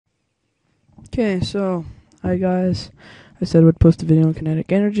Okay, so, hi guys. I said I would post a video on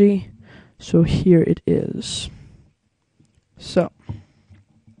kinetic energy, so here it is. So,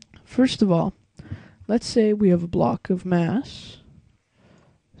 first of all, let's say we have a block of mass.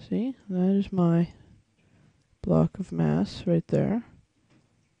 See, that is my block of mass right there.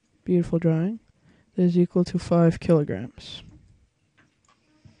 Beautiful drawing. That is equal to 5 kilograms.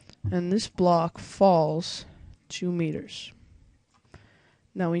 And this block falls 2 meters.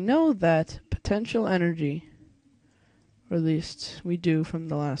 Now we know that potential energy, or at least we do from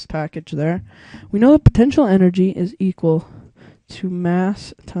the last package there, we know that potential energy is equal to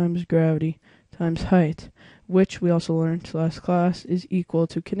mass times gravity times height, which we also learned last class is equal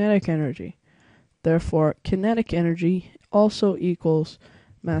to kinetic energy. Therefore, kinetic energy also equals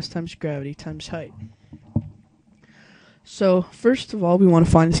mass times gravity times height. So, first of all, we want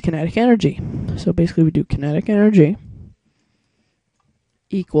to find this kinetic energy. So basically we do kinetic energy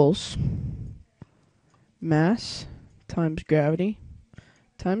equals mass times gravity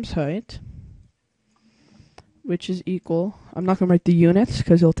times height, which is equal, I'm not going to write the units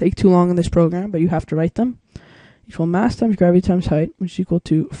because it'll take too long in this program, but you have to write them, equal mass times gravity times height, which is equal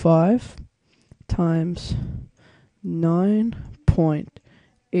to 5 times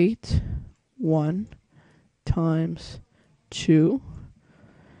 9.81 times 2,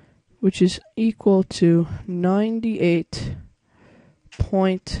 which is equal to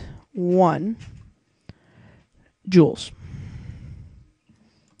 98.1 joules.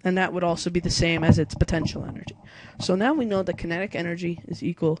 And that would also be the same as its potential energy. So now we know that kinetic energy is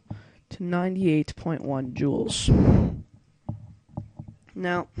equal to 98.1 joules.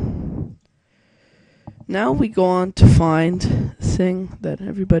 Now we go on to find the thing that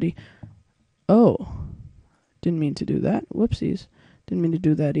everybody... Oh, didn't mean to do that. Whoopsies. Didn't mean to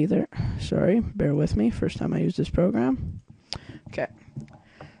do that either. Sorry, bear with me. First time I use this program. Okay.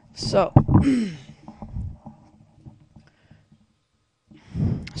 So...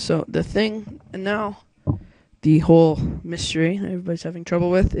 So the thing, and now the whole mystery everybody's having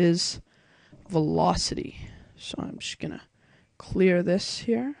trouble with is velocity. So I'm just gonna clear this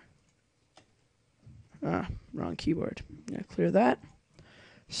here. Wrong keyboard. I'm gonna clear that.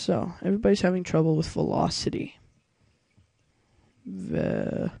 So everybody's having trouble with velocity. Velocity.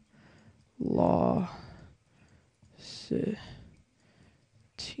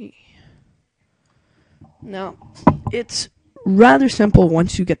 Now, it's rather simple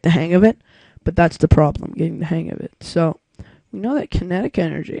once you get the hang of it, but that's the problem, getting the hang of it. So, we know that kinetic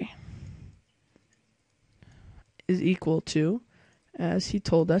energy is equal to, as he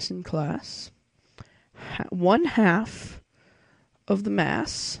told us in class, 1/2 of the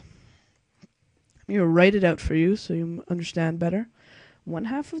mass. I'm going to write it out for you so you understand better.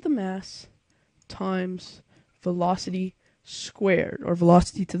 1/2 of the mass times velocity squared, or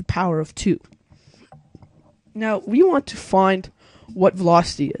velocity to the power of 2. Now, we want to find what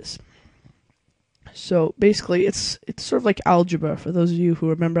velocity is. So, basically, it's sort of like algebra, for those of you who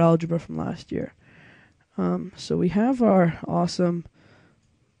remember algebra from last year. So, we have our awesome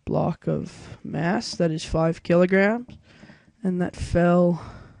block of mass, that is 5 kilograms, and that fell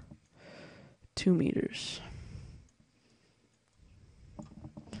 2 meters.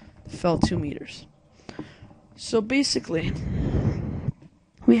 Fell 2 meters. So, basically,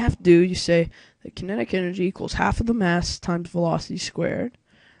 we have to do, you say, that kinetic energy equals half of the mass times velocity squared,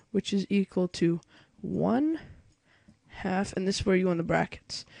 which is equal to 1/2, and this is where you go in the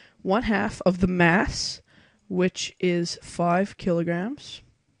brackets, 1/2 of the mass, which is 5 kilograms.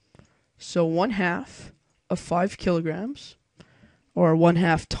 So 1/2 of 5 kilograms, or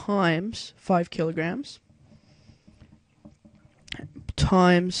 1/2 times 5 kilograms,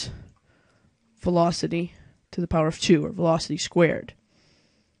 times velocity to the power of 2, or velocity squared.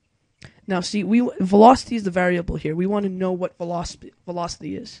 Now, see, velocity is the variable here. We want to know what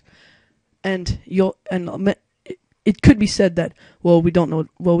velocity is, and it could be said that, well, we don't know.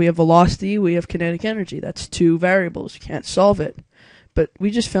 Well, we have velocity, we have kinetic energy. That's 2 variables. You can't solve it. But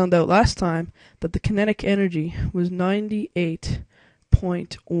we just found out last time that the kinetic energy was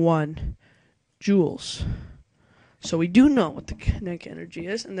 98.1 joules. So we do know what the kinetic energy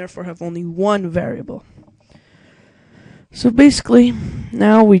is, and therefore have only one variable. So basically,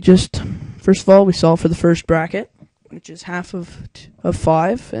 now we just, first of all, we solve for the first bracket, which is half of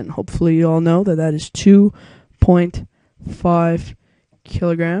 5, and hopefully you all know that that is 2.5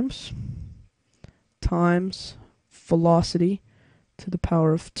 kilograms times velocity to the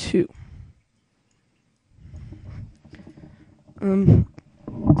power of 2.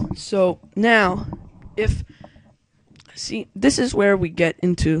 So now, this is where we get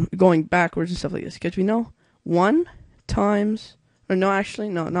into going backwards and stuff like this, because we know 1 times, or no, actually,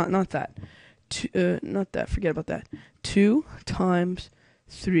 no, not that. not that, forget about that. 2 times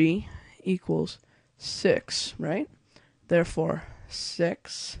 3 equals 6, right? Therefore,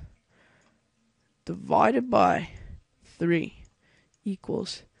 6 divided by 3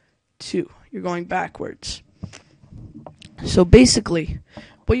 equals 2. You're going backwards. So basically,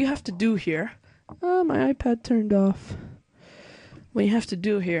 what you have to do here, my iPad turned off. What you have to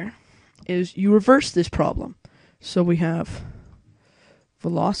do here is you reverse this problem. So we have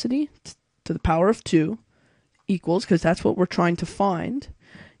velocity to the power of 2 equals, because that's what we're trying to find,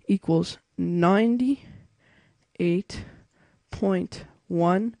 equals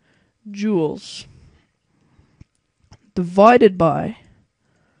 98.1 joules divided by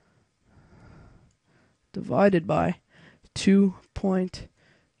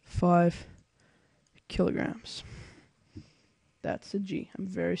 2.5 kilograms. That's a G. I'm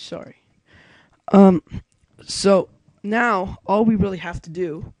very sorry. So now all we really have to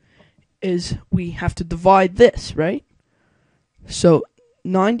do is we have to divide this, right? So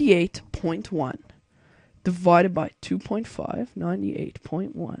 98.1 divided by 2.5,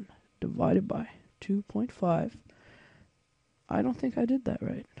 98.1 divided by 2.5. I don't think I did that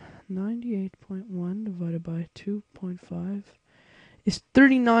right. 98.1 divided by 2.5 is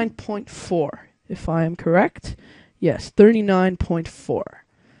 39.4, if I am correct. Yes, 39.4.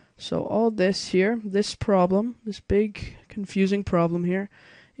 So all this here, this problem, this big confusing problem here,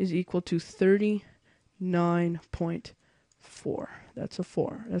 is equal to 39.4. That's a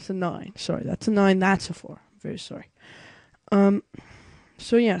 4. That's a 9. Sorry, that's a 9. That's a 4. I'm very sorry.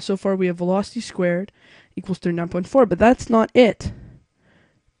 So yeah, so far we have velocity squared equals 39.4, but that's not it,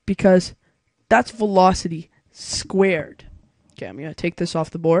 because that's velocity squared. Okay, I'm going to take this off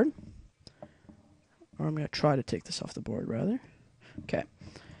the board. Or I'm going to try to take this off the board, rather. Okay.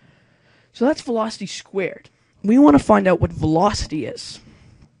 So that's velocity squared. We want to find out what velocity is.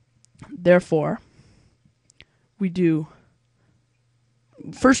 Therefore, we do...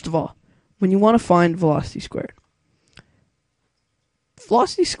 First of all, when you want to find velocity squared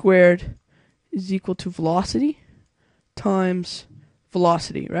is equal to velocity times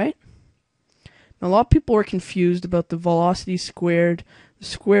velocity, right? Now, a lot of people are confused about the velocity squared, the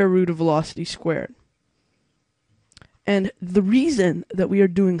square root of velocity squared. And the reason that we are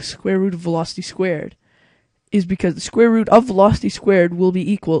doing square root of velocity squared is because the square root of velocity squared will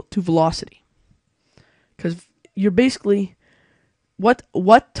be equal to velocity. Because you're basically,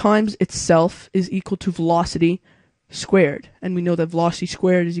 what times itself is equal to velocity squared. And we know that velocity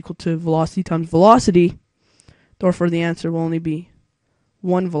squared is equal to velocity times velocity. Therefore, the answer will only be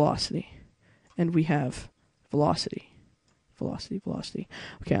one velocity. And we have velocity. Velocity.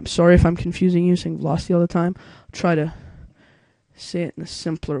 Okay, I'm sorry if I'm confusing you saying velocity all the time. I'll try to say it in a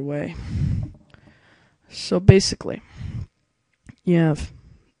simpler way. So basically, you have,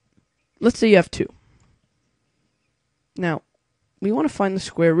 let's say you have 2. Now, we want to find the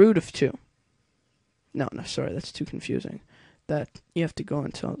square root of 2. No, sorry, that's too confusing. That you have to go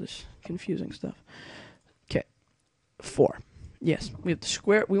into all this confusing stuff. Okay, 4. Yes, we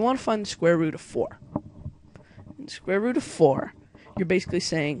want to find the square root of 4. And the square root of 4, you're basically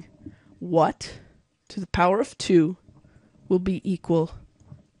saying what to the power of 2 will be equal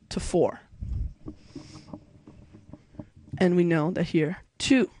to 4. And we know that here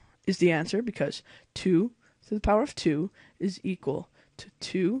 2 is the answer, because 2 to the power of 2 is equal to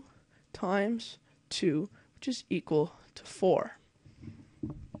 2 times 2, which is equal to 4.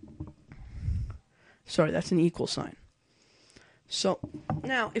 Sorry, that's an equal sign. So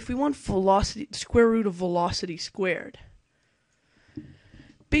now, if we want velocity, square root of velocity squared,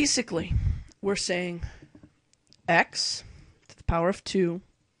 basically we're saying x to the power of 2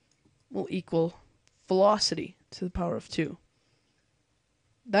 will equal velocity to the power of 2.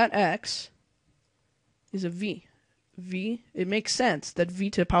 That x is a v. It makes sense that v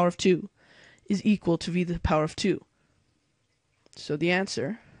to the power of 2 is equal to v to the power of 2. So the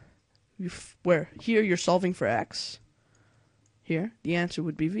answer, where here you're solving for x, here the answer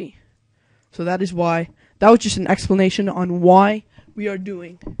would be v. So that is why, that was just an explanation on why we are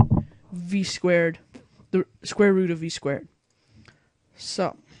doing v squared, the square root of v squared.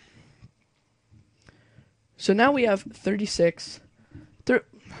 So now we have 36,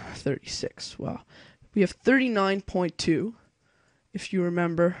 wow. We have 39.2, if you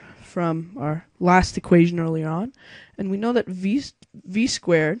remember from our last equation earlier on. And we know that v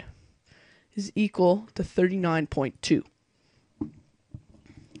squared is equal to 39.2.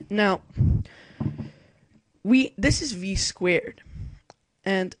 Now, this is v squared.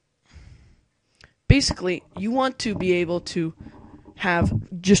 And basically, you want to be able to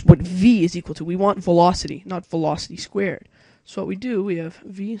have just what v is equal to. We want velocity, not velocity squared. So what we do, we have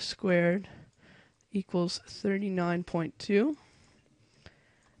v squared equals 39.2.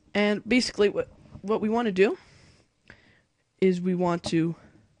 And basically what we want to do is we want to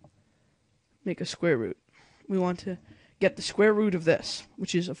make a square root. We want to get the square root of this,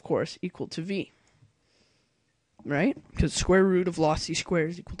 which is, of course, equal to v. Right? Because square root of velocity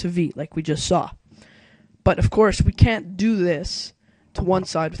squared is equal to v, like we just saw. But, of course, we can't do this to one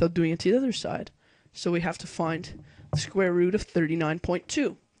side without doing it to the other side. So we have to find the square root of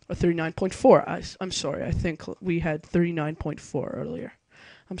 39.2, or 39.4. I'm sorry, I think we had 39.4 earlier.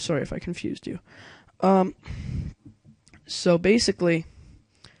 I'm sorry if I confused you. So basically,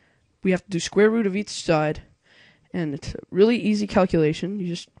 we have to do square root of each side, and it's a really easy calculation. You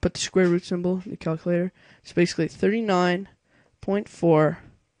just put the square root symbol in the calculator. It's basically 39.4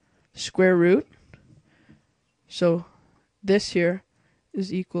 square root. So this here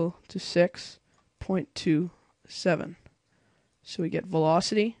is equal to 6.27. So we get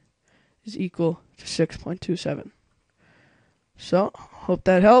velocity is equal to 6.27. So, hope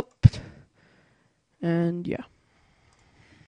that helped. And yeah.